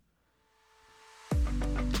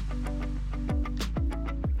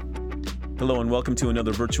Hello and welcome to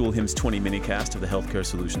another Virtual HIMSS 20 minicast of the Healthcare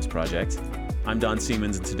Solutions Project. I'm Don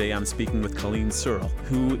Siemens, and today I'm speaking with Colleen Sirhal,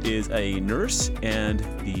 who is a nurse and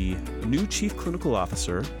the new Chief Clinical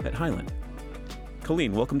Officer at Hyland.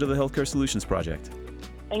 Colleen, welcome to the Healthcare Solutions Project.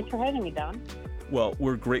 Thanks for having me, Don. Well,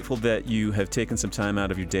 we're grateful that you have taken some time out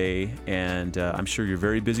of your day, and I'm sure you're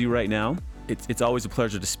very busy right now. It's always a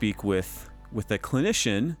pleasure to speak with a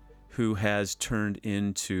clinician who has turned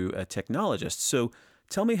into a technologist. So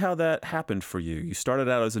tell me how that happened for you. You started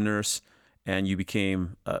out as a nurse, and you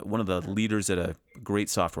became one of the leaders at a great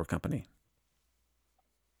software company.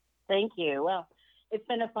 Thank you. Well, it's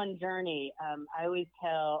been a fun journey. I always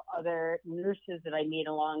tell other nurses that I meet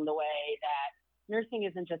along the way that nursing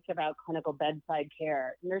isn't just about clinical bedside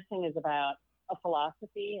care. Nursing is about a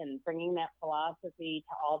philosophy and bringing that philosophy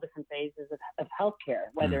to all different phases of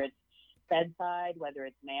healthcare, whether it's bedside, whether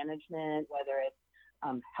it's management, whether it's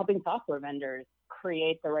helping software vendors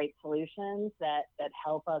create the right solutions that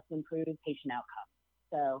help us improve patient outcomes.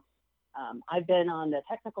 So I've been on the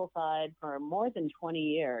technical side for more than 20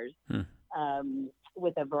 years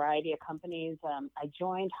with a variety of companies. I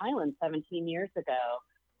joined Hyland 17 years ago,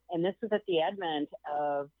 and this was at the advent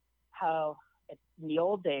of how, in the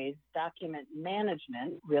old days, document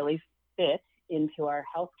management really fit into our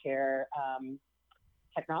healthcare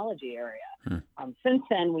technology area. Since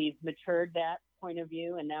then, we've matured that point of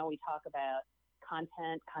view, and now we talk about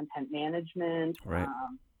content management. Right.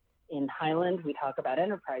 In Hyland, we talk about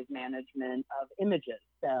enterprise management of images.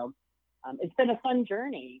 So it's been a fun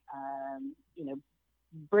journey,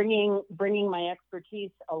 bringing my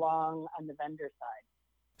expertise along on the vendor side.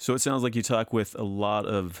 So it sounds like you talk with a lot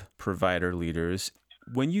of provider leaders.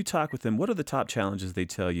 When you talk with them, what are the top challenges they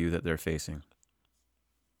tell you that they're facing?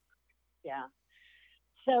 Yeah.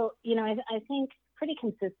 So, I think pretty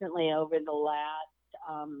consistently over the last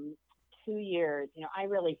 2 years, I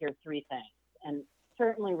really hear three things, and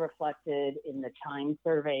certainly reflected in the Chime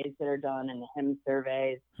surveys that are done and the HIMSS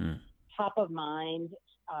surveys. Top of mind,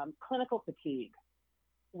 clinical fatigue.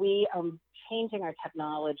 We are changing our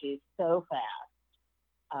technology so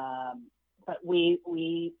fast, but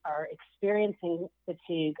we are experiencing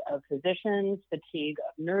fatigue of physicians, fatigue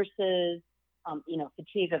of nurses,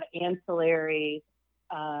 fatigue of ancillary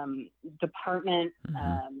department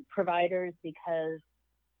providers, because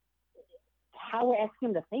how we're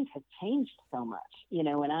asking them to think has changed so much.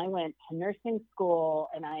 When I went to nursing school,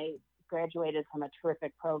 and I graduated from a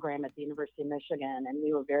terrific program at the University of Michigan, and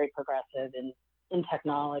we were very progressive in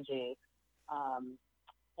technology.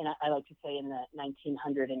 And I like to say in the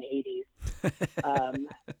 1980s.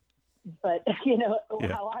 But,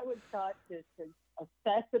 how I was taught to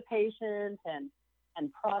assess the patient and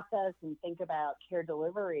process and think about care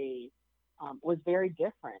delivery was very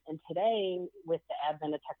different. And today, with the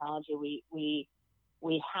advent of technology, we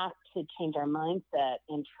have to change our mindset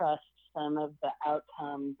and trust some of the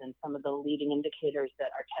outcomes and some of the leading indicators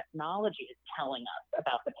that our technology is telling us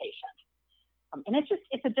about the patient. And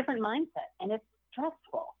it's a different mindset, and it's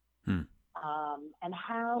stressful. And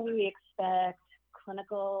how we expect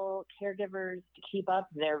clinical caregivers to keep up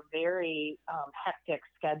their very hectic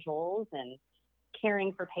schedules and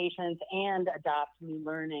caring for patients and adopt new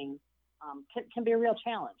learning can be a real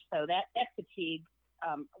challenge. So that fatigue,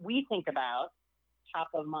 we think about top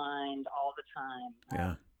of mind all the time.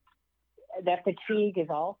 Yeah. That fatigue is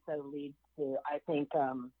also leads to, I think,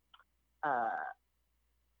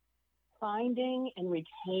 finding and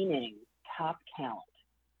retaining top talent.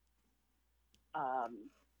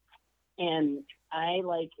 And I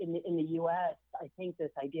like in the U.S., I think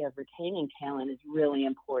this idea of retaining talent is really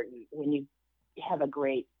important. When you have a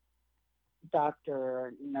great doctor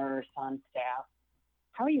or nurse on staff,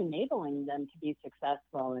 how are you enabling them to be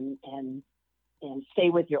successful and stay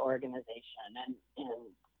with your organization and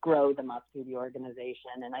grow them up through the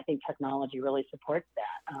organization? And I think technology really supports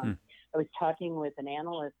that. I was talking with an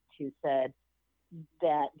analyst who said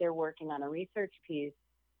that they're working on a research piece,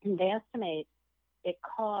 and they estimate it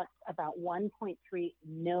costs about $1.3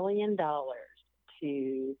 million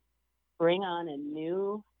to bring on a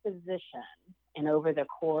new physician, and over the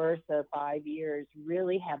course of 5 years,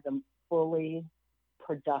 really have them fully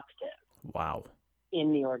productive. Wow.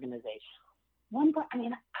 In the organization.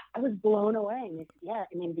 I was blown away. We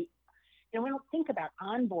don't think about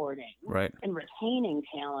onboarding and retaining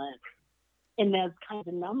talent in those kinds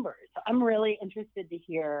of numbers. So I'm really interested to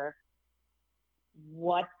hear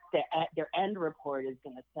what their end report is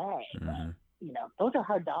going to say. But, those are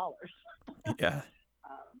hard dollars. Yeah.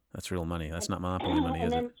 That's real money. That's not monopoly money,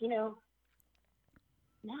 is it?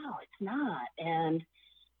 No, it's not. And,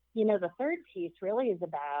 the third piece really is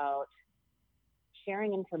about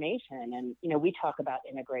sharing information. And, we talk about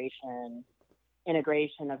integration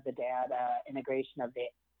of the data, integration of the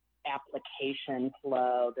application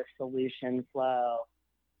flow, the solution flow.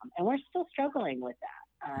 And we're still struggling with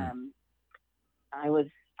that. I was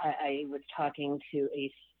talking to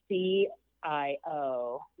a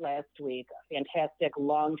CIO last week, a fantastic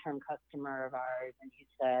long-term customer of ours, and he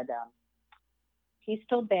said he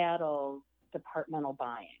still battles departmental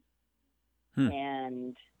buying.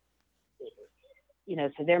 And,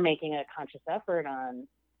 so they're making a conscious effort on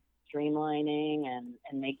streamlining and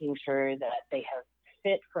making sure that they have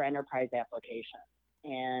fit for enterprise applications.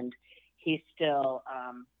 And he still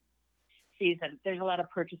sees that there's a lot of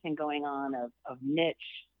purchasing going on of niche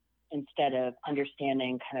instead of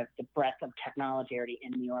understanding kind of the breadth of technology already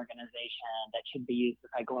in the organization that should be used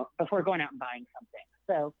before going out and buying something.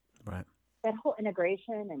 So right. That whole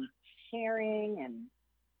integration and sharing and,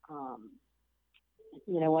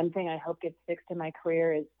 one thing I hope gets fixed in my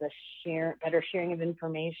career is the better sharing of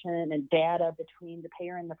information and data between the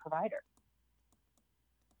payer and the provider.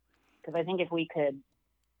 Because I think if we could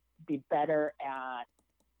be better at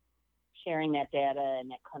sharing that data and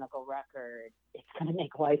that clinical record, it's going to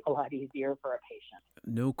make life a lot easier for a patient.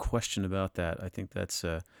 No question about that. I think that's.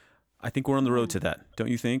 I think we're on the road to that. Don't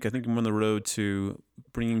you think? I think we're on the road to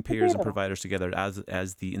bringing payers and providers together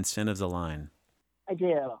as the incentives align. I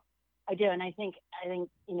do, and I think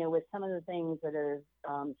with some of the things that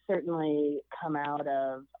have certainly come out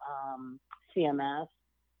of CMS,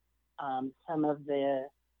 some of the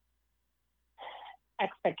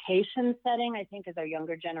expectation setting, I think, as our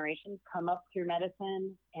younger generations come up through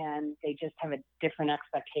medicine, and they just have a different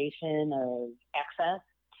expectation of access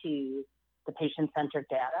to the patient-centered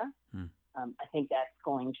data. I think that's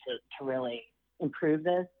going to really improve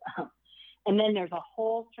this. And then there's a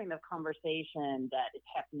whole stream of conversation that is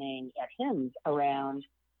happening at HIMSS around,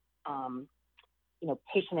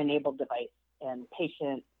 patient-enabled device and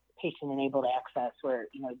patient-enabled access, where,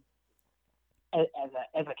 as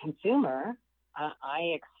a consumer,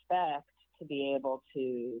 I expect to be able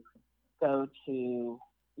to go to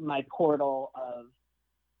my portal of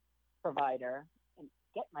provider and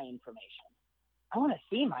get my information. I want to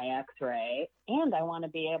see my X-ray, and I want to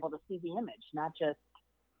be able to see the image, not just,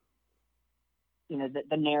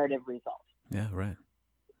 the narrative result. Yeah, right.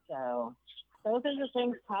 So those are the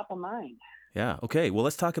things top of mind. Yeah. Okay. Well,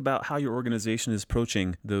 let's talk about how your organization is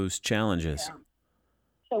approaching those challenges. Yeah.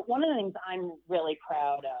 So one of the things I'm really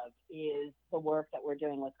proud of is the work that we're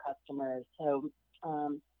doing with customers. So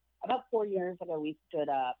about 4 years ago, we stood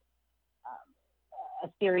up a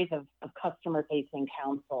series of customer-facing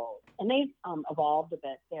councils, and they've evolved a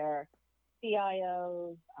bit. They're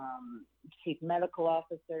CIOs, chief medical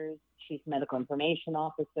officers, chief medical information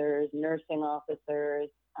officers, nursing officers.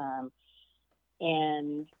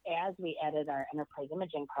 And as we added our enterprise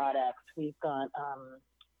imaging products, we've got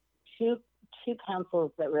two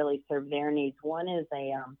councils that really serve their needs. One is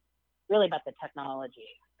really about the technology,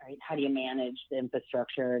 right? How do you manage the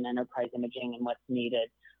infrastructure and enterprise imaging and what's needed?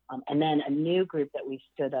 And then a new group that we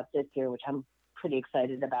stood up this year, which I'm pretty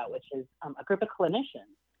excited about, which is a group of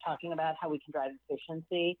clinicians talking about how we can drive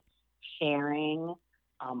efficiency, sharing,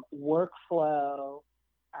 workflow,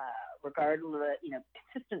 regardless,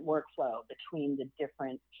 consistent workflow between the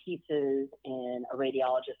different pieces in a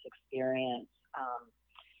radiologist experience,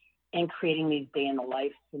 and creating these day in the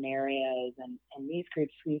life scenarios. And these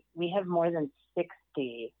groups, we have more than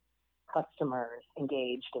 60 customers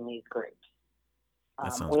engaged in these groups.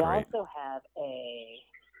 That sounds we great. also have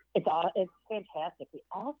it's fantastic. We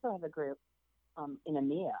also have a group in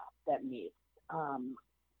EMEA that meets,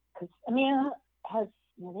 because EMEA has,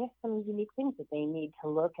 they have some unique things that they need to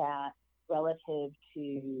look at relative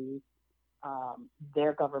to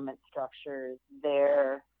their government structures,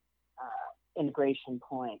 their integration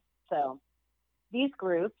points. So these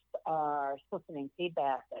groups are soliciting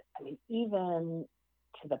feedback that, even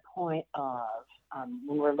to the point of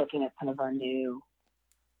when we're looking at some of our new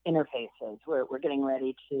interfaces, we're getting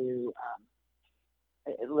ready to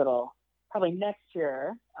probably next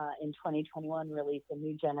year in 2021, release a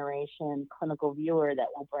new generation clinical viewer that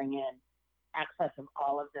will bring in access of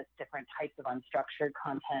all of this different types of unstructured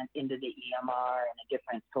content into the EMR and a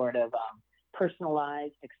different sort of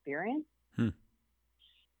personalized experience.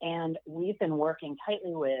 And we've been working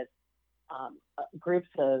tightly with groups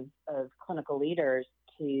of clinical leaders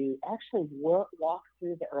to actually walk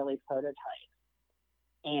through the early prototypes.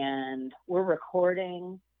 And we're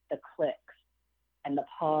recording the clicks and the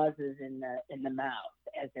pauses in the mouse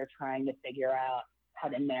as they're trying to figure out how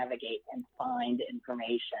to navigate and find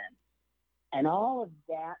information. And all of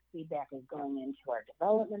that feedback is going into our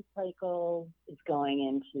development cycle, is going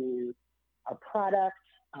into our product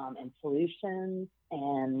and solutions.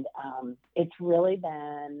 And it's really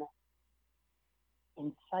been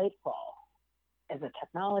insightful as a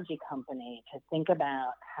technology company to think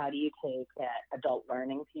about how do you take that adult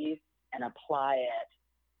learning piece and apply it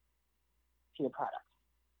to your product.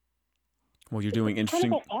 Well, you're doing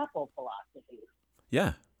interesting. Kind of an Apple philosophy.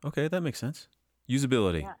 Yeah. Okay, that makes sense.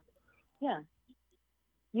 Usability. Yeah.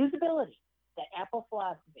 Usability. The Apple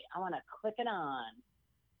philosophy. I want to click it on.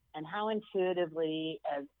 And how intuitively,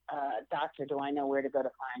 as a doctor, do I know where to go to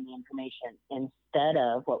find the information instead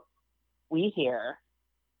of what we hear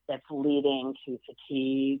that's leading to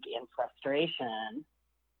fatigue and frustration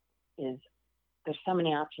is there's so many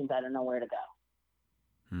options, I don't know where to go.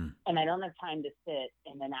 And I don't have time to sit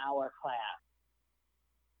in an hour class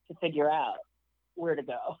to figure out where to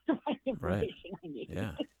go to find the information I need.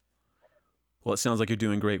 Yeah. Well, it sounds like you're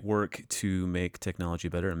doing great work to make technology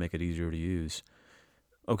better and make it easier to use.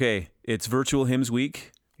 Okay, it's Virtual HIMSS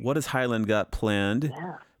Week. What has Hyland got planned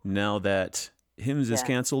now that HIMSS is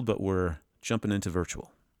canceled, but we're jumping into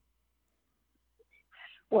virtual?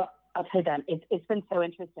 Well, I'll tell you that. It's been so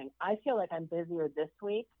interesting. I feel like I'm busier this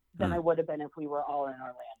week than I would have been if we were all in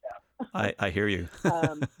Orlando. I hear you.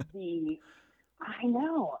 I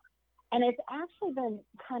know. And it's actually been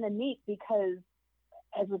kind of neat because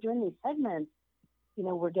as we're doing these segments,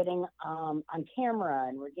 we're getting on camera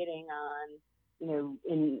and we're getting on,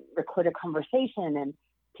 in recorded conversation, and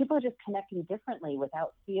people are just connecting differently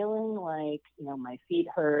without feeling like, my feet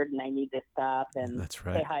hurt and I need to stop and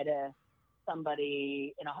say hi to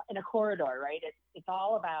somebody in a corridor, right? It's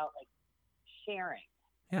all about like sharing.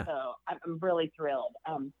 Yeah. So I'm really thrilled.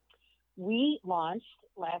 We launched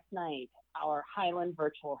last night our Hyland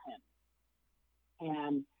Virtual HIMSS.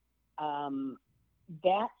 And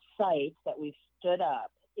that site that we've stood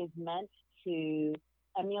up is meant to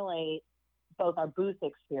emulate both our booth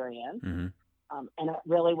experience and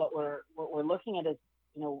really what we're looking at is,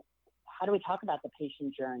 how do we talk about the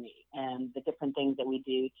patient journey and the different things that we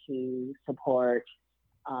do to support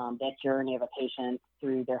that journey of a patient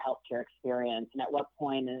through their healthcare experience, and at what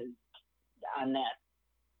point is on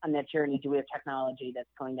that journey do we have technology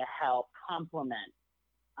that's going to help complement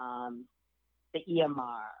the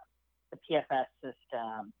EMR, the PFS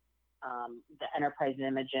system, the enterprise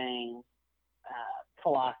imaging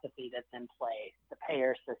philosophy that's in place, the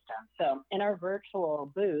payer system. So in our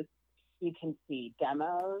virtual booth, you can see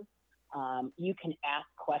demos. You can ask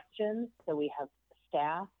questions. So we have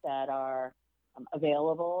staff that are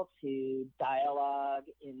available to dialogue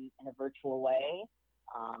in a virtual way,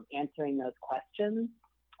 answering those questions,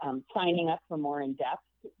 signing up for more in-depth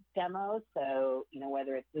demos. So,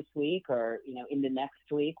 whether it's this week or, into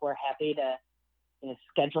next week, we're happy to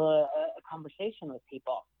schedule a conversation with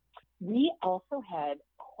people. We also had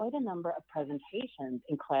quite a number of presentations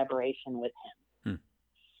in collaboration with him.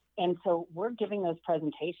 And so we're giving those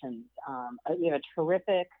presentations. We have a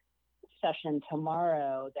terrific session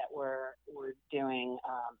tomorrow that we're doing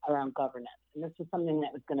around governance. And this is something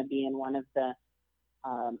that was going to be in one of the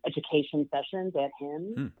education sessions at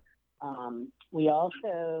HIMSS. We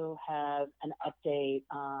also have an update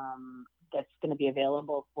that's going to be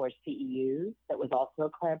available for CEUs that was also a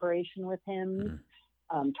collaboration with HIMSS,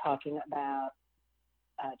 talking about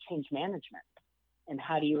change management and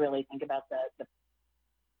how do you really think about the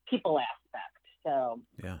people aspect. So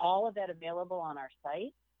all of that available on our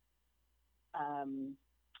site.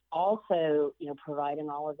 Also, providing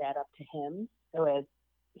all of that up to HIMSS. So as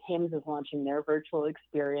HIMSS is launching their virtual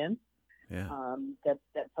experience, that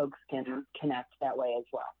folks can connect that way as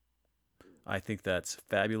well. I think that's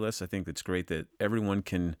fabulous. I think it's great that everyone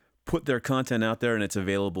can put their content out there and it's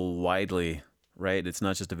available widely, right? It's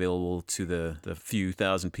not just available to the few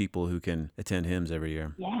thousand people who can attend HIMSS every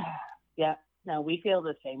year. Yeah. No, we feel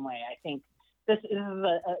the same way. I think this is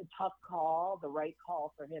a tough call, the right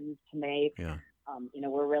call for HIMSS to make.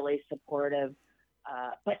 We're really supportive,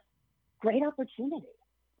 but great opportunity.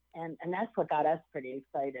 And that's what got us pretty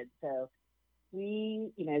excited. So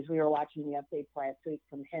we, as we were watching the updates last week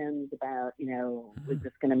from HIMSS about, was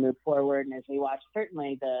this going to move forward? And as we watched,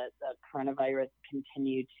 certainly the coronavirus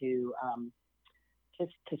continue to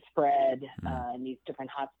spread in these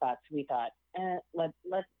different hotspots, we thought,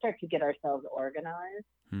 let's start to get ourselves organized.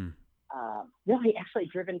 Really actually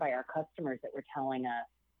driven by our customers that were telling us,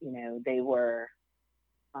 they were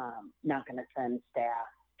not going to send staff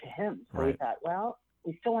to HIMSS. So we thought, well,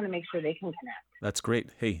 we still want to make sure they can connect. That's great.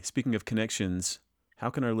 Hey, speaking of connections, how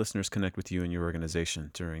can our listeners connect with you and your organization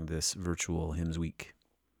during this virtual HIMSS week?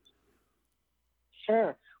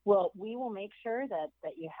 Sure. Well, we will make sure that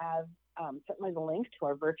you have certainly the link to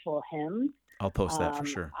our virtual HIMSS. I'll post that for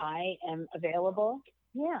sure. I am available.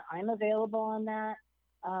 Yeah, I'm available on that.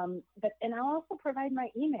 And I'll also provide my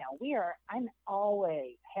email. I'm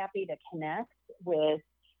always happy to connect with,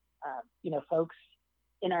 folks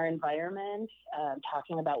in our environment,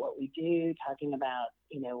 talking about what we do, talking about,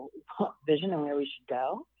 vision and where we should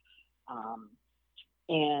go.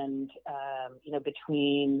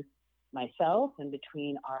 Between myself and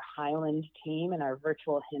between our Hyland team and our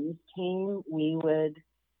virtual hymns team, we'd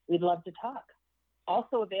love to talk.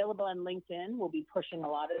 Also available on LinkedIn. We'll be pushing a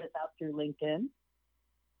lot of this out through LinkedIn.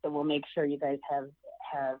 So we'll make sure you guys have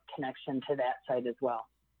connection to that site as well.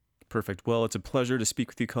 Perfect. Well, it's a pleasure to speak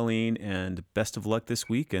with you, Colleen, and best of luck this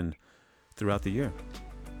week and throughout the year.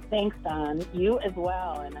 Thanks, Don. You as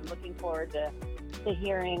well. And I'm looking forward to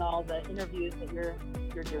hearing all the interviews that you're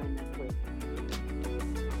doing this week.